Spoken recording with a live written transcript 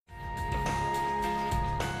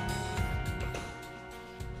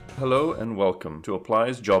Hello and welcome to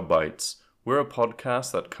Apply's Job Bites. We're a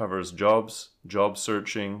podcast that covers jobs, job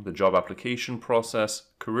searching, the job application process,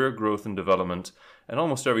 career growth and development, and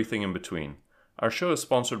almost everything in between. Our show is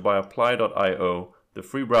sponsored by Apply.io, the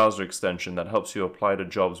free browser extension that helps you apply to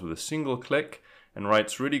jobs with a single click and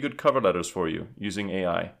writes really good cover letters for you using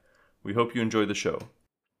AI. We hope you enjoy the show.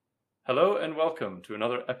 Hello and welcome to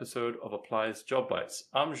another episode of Apply's Job Bites.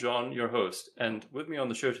 I'm Jean, your host, and with me on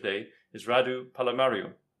the show today is Radu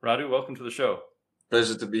Palamariu. Radu, welcome to the show.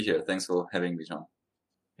 Pleasure to be here. Thanks for having me, Jean.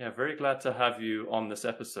 Yeah, very glad to have you on this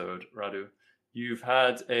episode, Radu. You've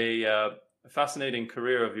had a fascinating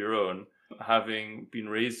career of your own, having been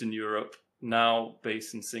raised in Europe, now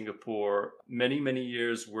based in Singapore, many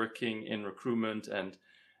years working in recruitment and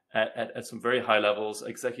at some very high levels,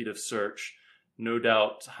 executive search, no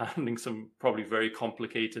doubt handling some probably very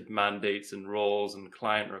complicated mandates and roles and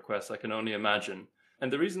client requests, I can only imagine.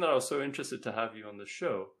 And the reason that I was so interested to have you on the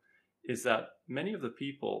show is that many of the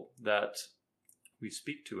people that we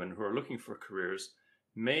speak to and who are looking for careers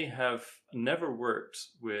may have never worked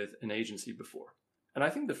with an agency before. And I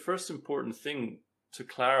think the first important thing to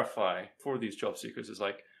clarify for these job seekers is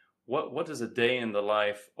like, what does a day in the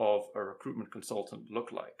life of a recruitment consultant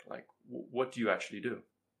look like? Like, what do you actually do?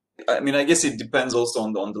 I mean, I guess it depends also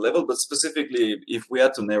on the level, but specifically, if we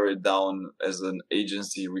had to narrow it down as an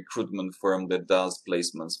agency recruitment firm that does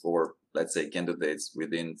placements for, let's say, candidates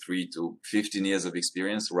within 3 to 15 years of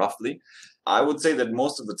experience, roughly, I would say that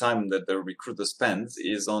most of the time that the recruiter spends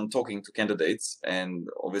is on talking to candidates and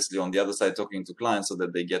obviously on the other side, talking to clients so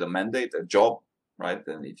that they get a mandate, a job, right?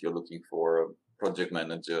 And if you're looking for a project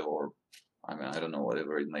manager or I don't know,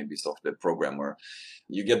 whatever it may be, software programmer,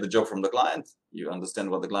 you get the job from the client, you understand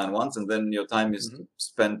what the client wants, and then your time is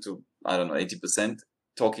spent to, 80%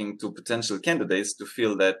 talking to potential candidates to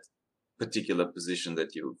fill that particular position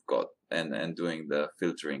that you've got and doing the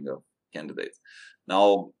filtering of candidates.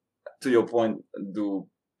 Now, to your point, do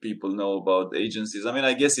people know about agencies? I mean,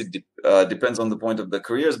 I guess it depends on the point of the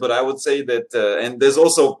careers, but I would say that, and there's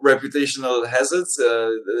also reputational hazards.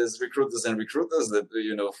 There's recruiters and recruiters that,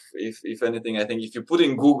 if anything, I think if you put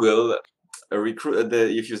in Google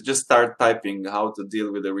if you just start typing how to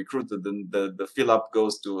deal with a recruiter, then the fill up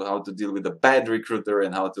goes to how to deal with a bad recruiter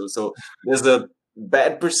and so there's a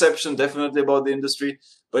bad perception definitely about the industry,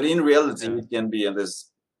 but in reality, it can be, and there's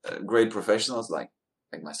great professionals like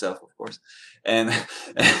myself, of course. And,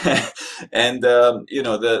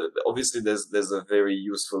 obviously there's a very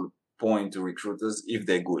useful point to recruiters if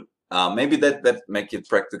they're good. Maybe that make it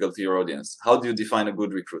practical to your audience. How do you define a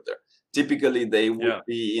good recruiter? Typically they would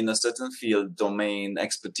be in a certain field, domain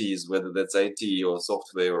expertise, whether that's IT or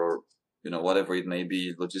software or, whatever it may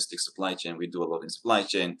be, logistics, supply chain. We do a lot in supply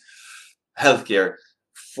chain, healthcare,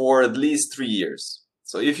 for at least 3 years.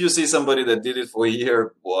 So if you see somebody that did it for a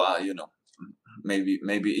year, well, maybe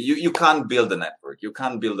you can't build a network. You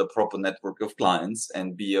can't build a proper network of clients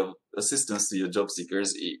and be of assistance to your job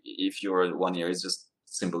seekers if you're 1 year. It's just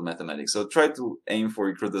simple mathematics. So try to aim for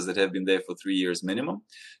recruiters that have been there for 3 years minimum.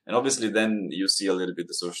 And obviously then you see a little bit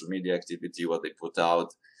the social media activity, what they put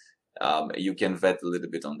out. You can vet a little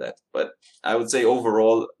bit on that. But I would say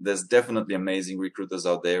overall, there's definitely amazing recruiters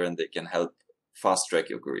out there and they can help fast track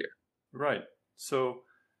your career. Right. So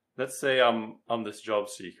let's say I'm this job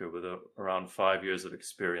seeker with around 5 years of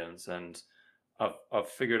experience, and I've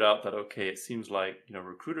figured out that, okay, it seems like,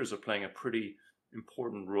 recruiters are playing a pretty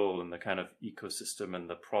important role in the kind of ecosystem and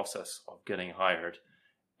the process of getting hired.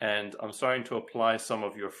 And I'm starting to apply some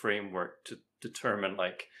of your framework to determine,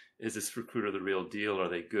 like, is this recruiter the real deal? Are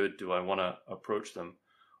they good? Do I want to approach them?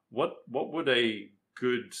 What would a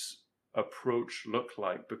good approach look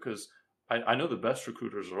like? Because I know the best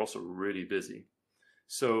recruiters are also really busy.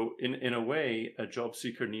 So in a way, a job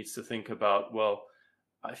seeker needs to think about, well,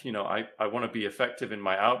 I want to be effective in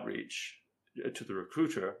my outreach to the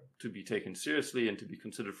recruiter, to be taken seriously and to be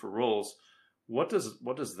considered for roles. What does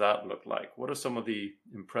that look like? What are some of the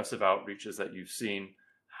impressive outreaches that you've seen?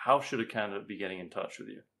 How should a candidate be getting in touch with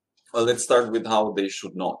you? Well, let's start with how they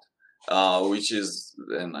should not, which is,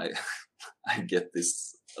 and I get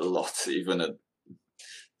this a lot, even at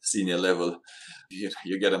senior level.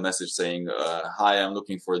 You get a message saying, hi, I'm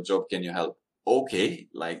looking for a job. Can you help? Okay.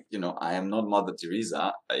 I am not Mother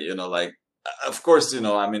Teresa, of course,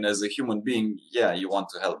 as a human being, you want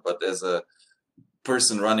to help, but as a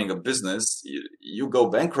person running a business, you go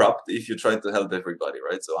bankrupt if you try to help everybody,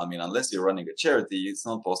 right? So, unless you're running a charity, it's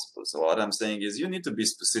not possible. So what I'm saying is you need to be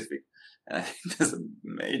specific. And I think there's a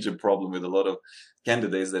major problem with a lot of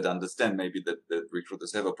candidates that understand maybe that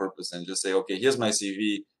recruiters have a purpose and just say, okay, here's my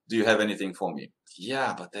CV. do you have anything for me?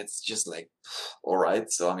 Yeah, but that's just like, all right.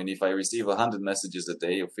 So, I mean, if I receive 100 messages a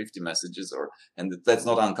day or 50 messages, and that's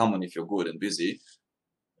not uncommon if you're good and busy.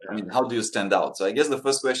 I Yeah. mean, how do you stand out? So I guess the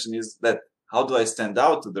first question is that how do I stand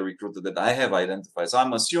out to the recruiter that I have identified? So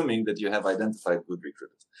I'm assuming that you have identified good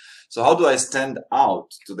recruiters. So how do I stand out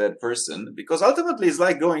to that person? Because ultimately it's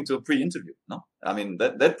like going to a pre-interview. No, I mean,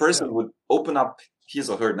 that person Yeah. would open up his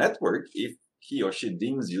or her network if he or she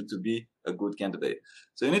deems you to be a good candidate.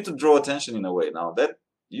 So you need to draw attention in a way. Now that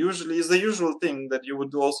usually is the usual thing that you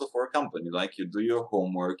would do also for a company. Like you do your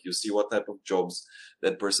homework, you see what type of jobs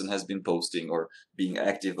that person has been posting or being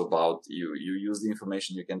active about. You use the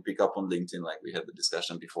information you can pick up on LinkedIn, like we had the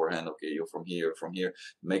discussion beforehand. Okay, you're from here,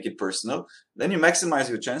 make it personal. Then you maximize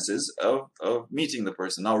your chances of meeting the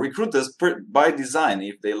person. Now recruiters by design,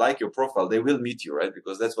 if they like your profile, they will meet you, right?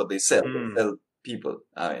 Because that's what they sell. They sell people,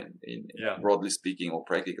 in Yeah. broadly speaking or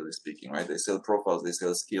practically speaking, right? They sell profiles, they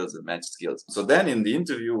sell skills and match skills. So then in the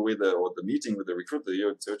interview or the meeting with the recruiter,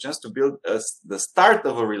 it's your chance to build the start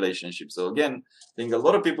of a relationship. So again, I think a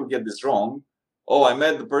lot of people get this wrong. Oh, I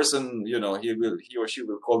met the person, he or she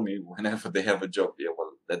will call me whenever they have a job. Yeah,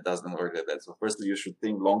 well, that doesn't work like that. So firstly, you should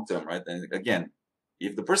think long term, right? And again,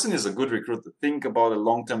 if the person is a good recruiter, think about a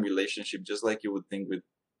long term relationship, just like you would think with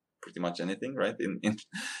pretty much anything, right?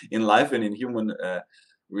 In life and in human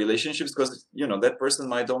relationships, because that person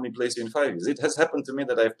might only place you in 5 years. It has happened to me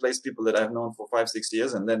that I've placed people that I've known for 5-6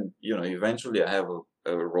 years, and then eventually I have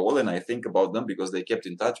a role, and I think about them because they kept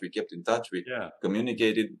in touch. We kept in touch. We Yeah.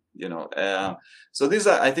 communicated. So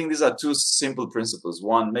I think these are two simple principles.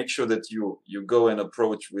 One, make sure that you go and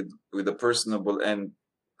approach with a personable, and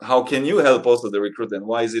how can you help also the recruiter, and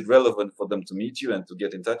why is it relevant for them to meet you and to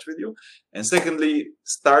get in touch with you? And secondly,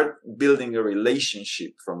 start building a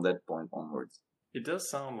relationship from that point onwards. It does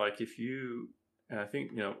sound like and I think,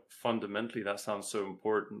 fundamentally that sounds so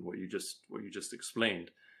important what you just explained.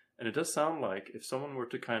 And it does sound like if someone were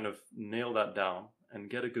to kind of nail that down and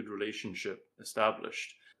get a good relationship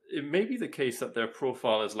established, it may be the case that their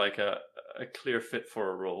profile is like a clear fit for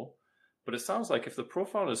a role. But it sounds like if the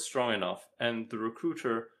profile is strong enough and the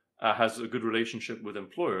recruiter has a good relationship with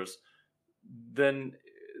employers, then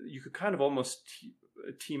you could kind of almost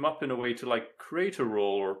team up in a way to like create a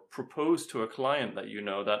role or propose to a client that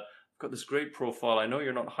that I've got this great profile. I know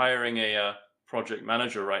you're not hiring a project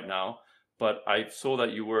manager right now, but I saw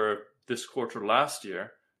that you were this quarter last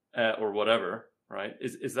year or whatever, right?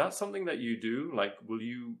 Is that something that you do? Like, will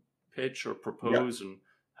you pitch or propose and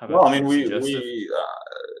have Well, I a mean, suggestive?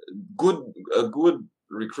 a good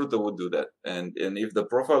recruiter would do that, and if the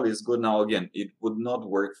profile is good, now again, it would not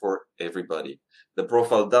work for everybody. The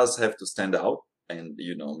profile does have to stand out, and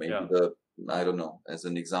maybe Yeah. I don't know, as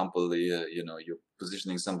an example, you're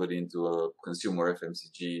positioning somebody into a consumer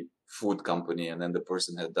FMCG food company, and then the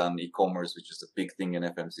person had done e-commerce, which is a big thing in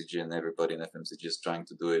FMCG, and everybody in FMCG is trying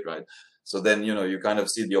to do it, right? So then you kind of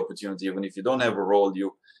see the opportunity, even if you don't have a role.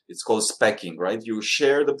 It's called specking, right? You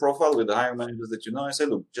share the profile with the hiring managers that you know. I say,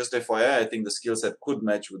 look, just FYI, I think the skill set could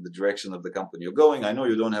match with the direction of the company you're going. I know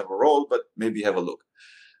you don't have a role, but maybe have a look.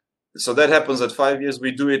 So that happens at 5 years.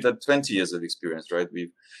 We do it at 20 years of experience, right?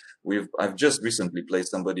 I've just recently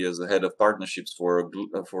placed somebody as a head of partnerships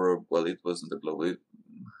well, it wasn't a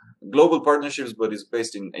global partnerships, but it's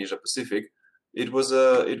based in Asia Pacific. It was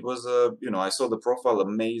I saw the profile,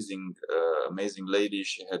 amazing lady.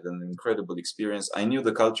 She had an incredible experience. I knew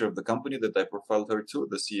the culture of the company that I profiled her to,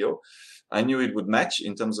 the CEO. I knew it would match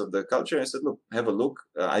in terms of the culture. I said, look, have a look.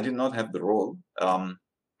 I did not have the role.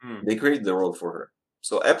 They created the role for her.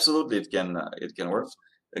 So absolutely, it can work.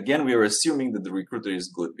 Again, we are assuming that the recruiter is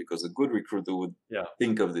good, because a good recruiter would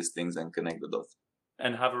think of these things and connect the dots.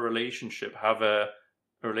 And have a relationship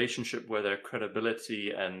where their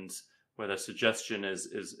credibility and where their suggestion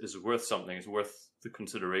is worth something, is worth the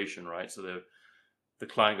consideration, right? So the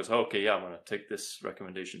client goes, oh, okay, yeah, I'm going to take this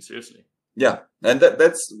recommendation seriously. Yeah, and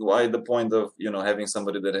that's why the point of having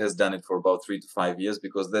somebody that has done it for about 3 to 5 years,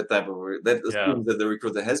 because that assumes that the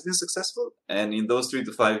recruiter has been successful, and in those 3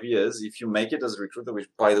 to 5 years, if you make it as a recruiter, which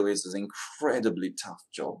by the way is an incredibly tough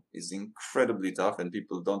job, is incredibly tough, and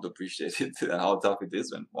people don't appreciate it how tough it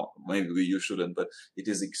is, and well, maybe you shouldn't, but it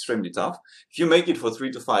is extremely tough. If you make it for 3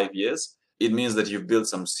 to 5 years, it means that you've built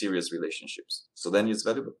some serious relationships. So then it's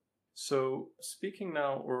valuable. So speaking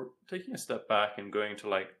now, or taking a step back and going to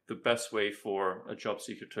like the best way for a job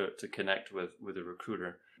seeker to connect with a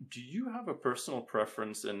recruiter, do you have a personal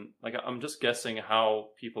preference in, like, I'm just guessing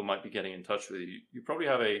how people might be getting in touch with you. You probably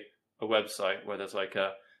have a website where there's like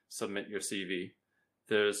a submit your CV.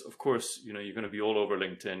 There's, of course, you're going to be all over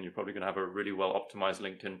LinkedIn. You're probably going to have a really well optimized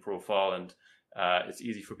LinkedIn profile, and it's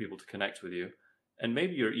easy for people to connect with you. and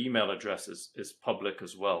maybe your email address is public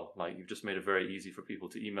as well. Like you've just made it very easy for people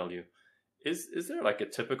to email you. Is there like a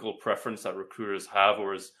typical preference that recruiters have,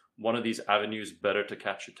 or is one of these avenues better to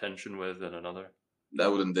catch attention with than another? I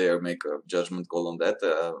wouldn't dare make a judgment call on that.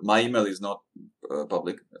 My email is not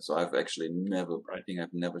public, so I've actually never, I think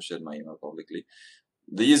I've never shared my email publicly.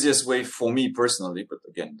 The easiest way for me personally, but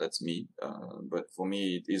again, that's me, but for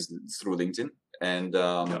me, it is through LinkedIn. And,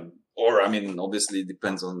 or I mean, obviously it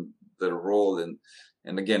depends on the role.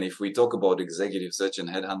 And again, if we talk about executive search and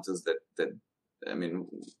headhunters that, I mean,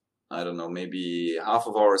 I don't know, maybe half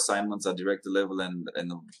of our assignments are director level and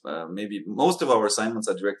maybe most of our assignments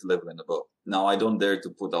are director level and above. Now, I don't dare to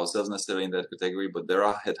put ourselves necessarily in that category, but there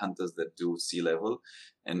are headhunters that do C-level,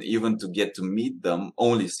 and even to get to meet them,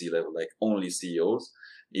 only C-level, like only CEOs,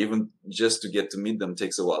 even just to get to meet them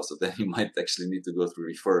takes a while. So then you might actually need to go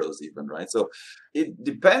through referrals even, right? So it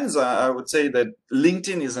depends. I would say that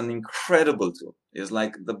LinkedIn is an incredible tool. It's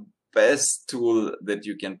like the best tool that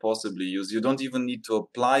you can possibly use. You don't even need to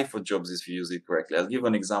apply for jobs if you use it correctly. I'll give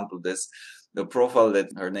an example. There's the profile that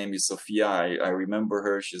her name is Sophia. I remember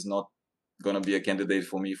her. She's not going to be a candidate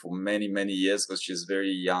for me for many, many years because she's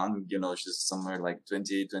very young. You know, she's somewhere like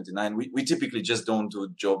 28, 29. We typically just don't do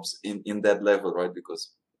jobs in that level, right?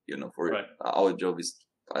 Because, you know, for our job is,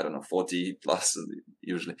 I don't know, 40 plus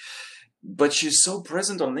usually. But she's so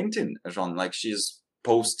present on LinkedIn, Jean. Like she's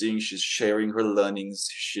posting, she's sharing her learnings,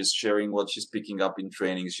 she's sharing what she's picking up in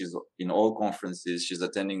trainings, she's in all conferences, she's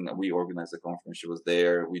attending, we organized a conference, she was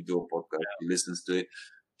there, we do a podcast, she listens to it.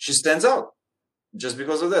 She stands out just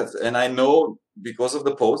because of that. And I know because of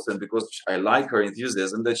the post and because I like her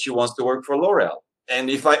enthusiasm that she wants to work for L'Oreal. And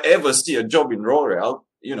if I ever see a job in L'Oreal,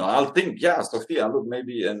 you know, I'll think, yeah, Sophia, look,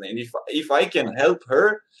 maybe, and if I can help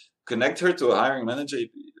her, connect her to a hiring manager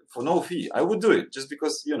for no fee, I would do it just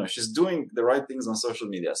because, you know, she's doing the right things on social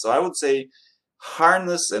media. So I would say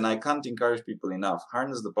harness, and I can't encourage people enough,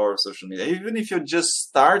 harness the power of social media. Even if you're just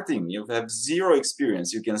starting, you have zero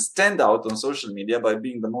experience, you can stand out on social media by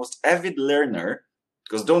being the most avid learner,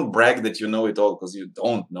 because don't brag that you know it all because you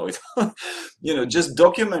don't know it. You know, just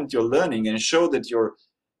document your learning and show that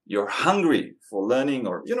you're hungry for learning,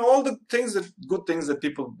 or, you know, all the things good things that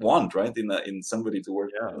people want, right? In somebody to work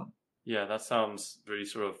with. Yeah, that sounds very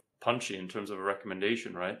sort of punchy in terms of a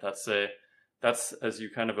recommendation, right? That's as you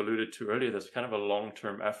kind of alluded to earlier, there's kind of a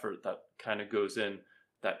long-term effort that kind of goes in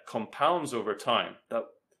that compounds over time. That,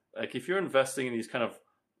 like, if you're investing in these kind of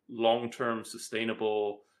long-term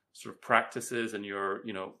sustainable sort of practices and you're,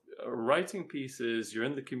 you know, writing pieces, you're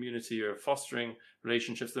in the community, you're fostering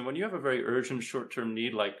relationships, then when you have a very urgent short-term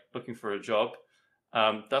need, like looking for a job,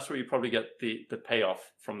 that's where you probably get the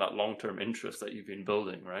payoff from that long-term interest that you've been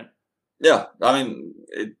building, right? Yeah, I mean,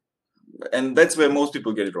 and that's where most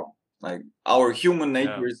people get it wrong. Like, our human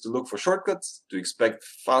nature is to look for shortcuts, to expect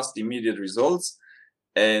fast, immediate results,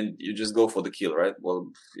 and you just go for the kill, right?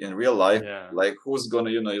 Well, in real life, like, who's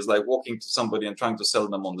gonna, you know, it's like walking to somebody and trying to sell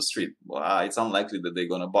them on the street. Well, it's unlikely that they're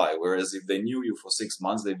gonna buy. Whereas if they knew you for 6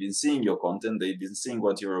 months, they've been seeing your content, they've been seeing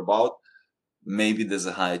what you're about, maybe there's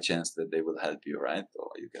a higher chance that they will help you, right?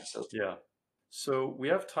 Or you can sell. Yeah. So we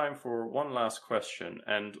have time for one last question.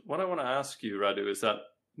 And what I want to ask you, Radu, is that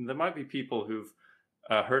there might be people who've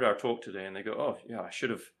heard our talk today and they go, oh, yeah, I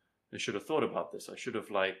should have thought about this. I should have,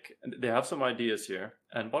 like, they have some ideas here.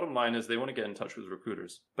 And bottom line is they want to get in touch with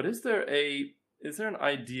recruiters. But is there an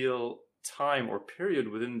ideal time or period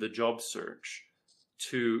within the job search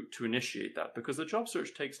to initiate that? Because the job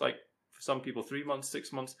search takes, like, for some people 3 months,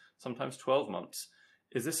 6 months, sometimes 12 months.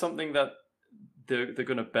 Is this something that they're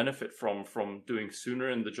going to benefit from doing sooner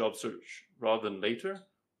in the job search rather than later?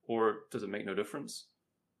 Or does it make no difference?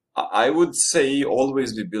 I would say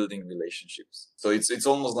always be building relationships. So it's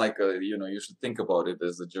almost like you know, you should think about it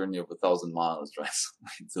as a journey of 1,000 miles, right? So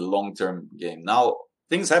it's a long-term game. Now,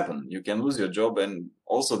 things happen. You can lose your job, and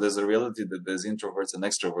also there's a reality that there's introverts and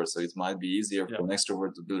extroverts. So it might be easier for an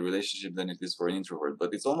extrovert to build a relationship than it is for an introvert.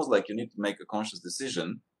 But it's almost like you need to make a conscious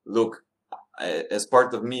decision. Look, as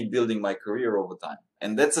part of me building my career over time.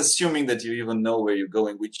 And that's assuming that you even know where you're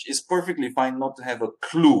going, which is perfectly fine not to have a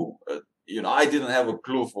clue. You know, I didn't have a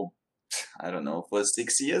clue for, I don't know, for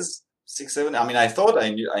 6 years, 6, 7. I mean, I thought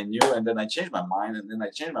I knew, and then I changed my mind, and then I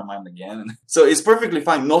changed my mind again. So it's perfectly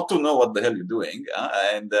fine not to know what the hell you're doing.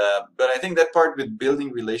 But I think that part with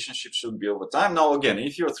building relationships should be over time. Now, again,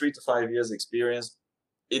 if you're 3 to 5 years experience,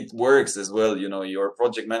 it works as well. You know, you're a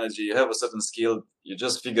project manager, you have a certain skill, you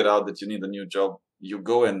just figured out that you need a new job, you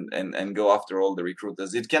go and go after all the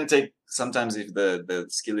recruiters. It can take, sometimes if the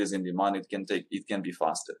skill is in demand, it can be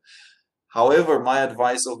faster. However, my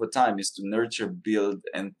advice over time is to nurture, build,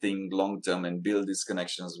 and think long-term and build these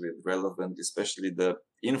connections with relevant, especially the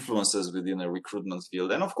influencers within a recruitment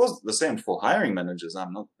field. And of course, the same for hiring managers.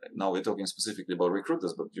 Now we're talking specifically about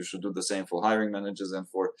recruiters, but you should do the same for hiring managers and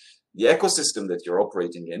for the ecosystem that you're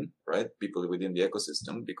operating in, right? People within the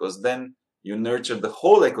ecosystem, because then you nurture the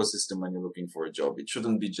whole ecosystem when you're looking for a job. It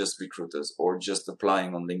shouldn't be just recruiters or just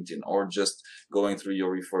applying on LinkedIn or just going through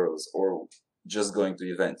your referrals or just going to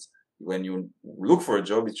events. When you look for a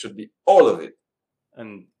job, it should be all of it.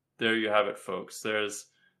 And there you have it, folks. There's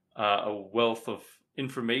a wealth of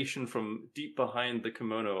information from deep behind the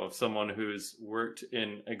kimono of someone who's worked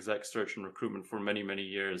in exec search and recruitment for many, many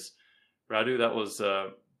years. Radu, that was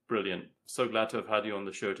brilliant. So glad to have had you on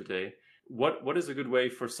the show today. What is a good way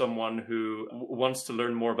for someone who wants to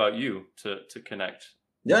learn more about you to connect?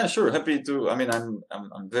 Yeah, sure. Happy to. I mean,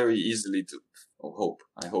 I'm very easily to.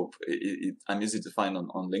 I hope I'm easy to find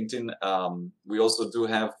on LinkedIn. We also do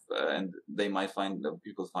have, and they might find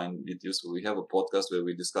people find it useful. We have a podcast where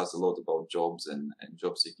we discuss a lot about jobs and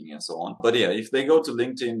job seeking and so on. But yeah, if they go to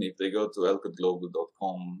LinkedIn, if they go to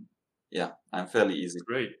elcottglobal.com, yeah, I'm fairly easy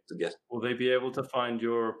to get. Will they be able to find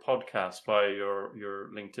your podcast by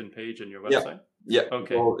your LinkedIn page and your website? Yeah.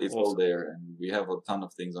 Okay. It's all there, and we have a ton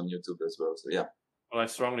of things on YouTube as well. So yeah. Well, I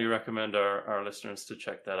strongly recommend our listeners to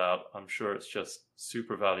check that out. I'm sure it's just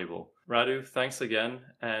super valuable. Radu, thanks again.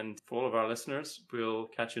 And for all of our listeners, we'll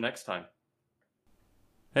catch you next time.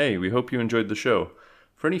 Hey, we hope you enjoyed the show.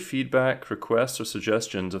 For any feedback, requests, or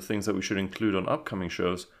suggestions of things that we should include on upcoming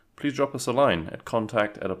shows, please drop us a line at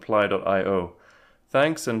contact@apply.io.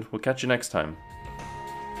 Thanks, and we'll catch you next time.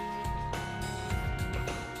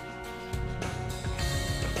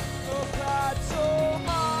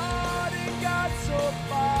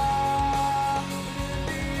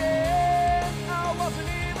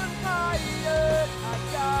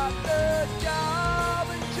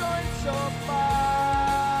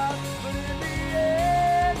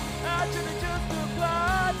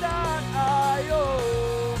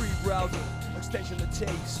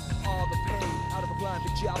 Takes all the pain out of applying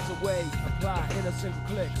for jobs away. Apply in a single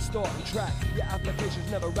click, start and track. Your application's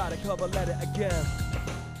never write a cover letter again.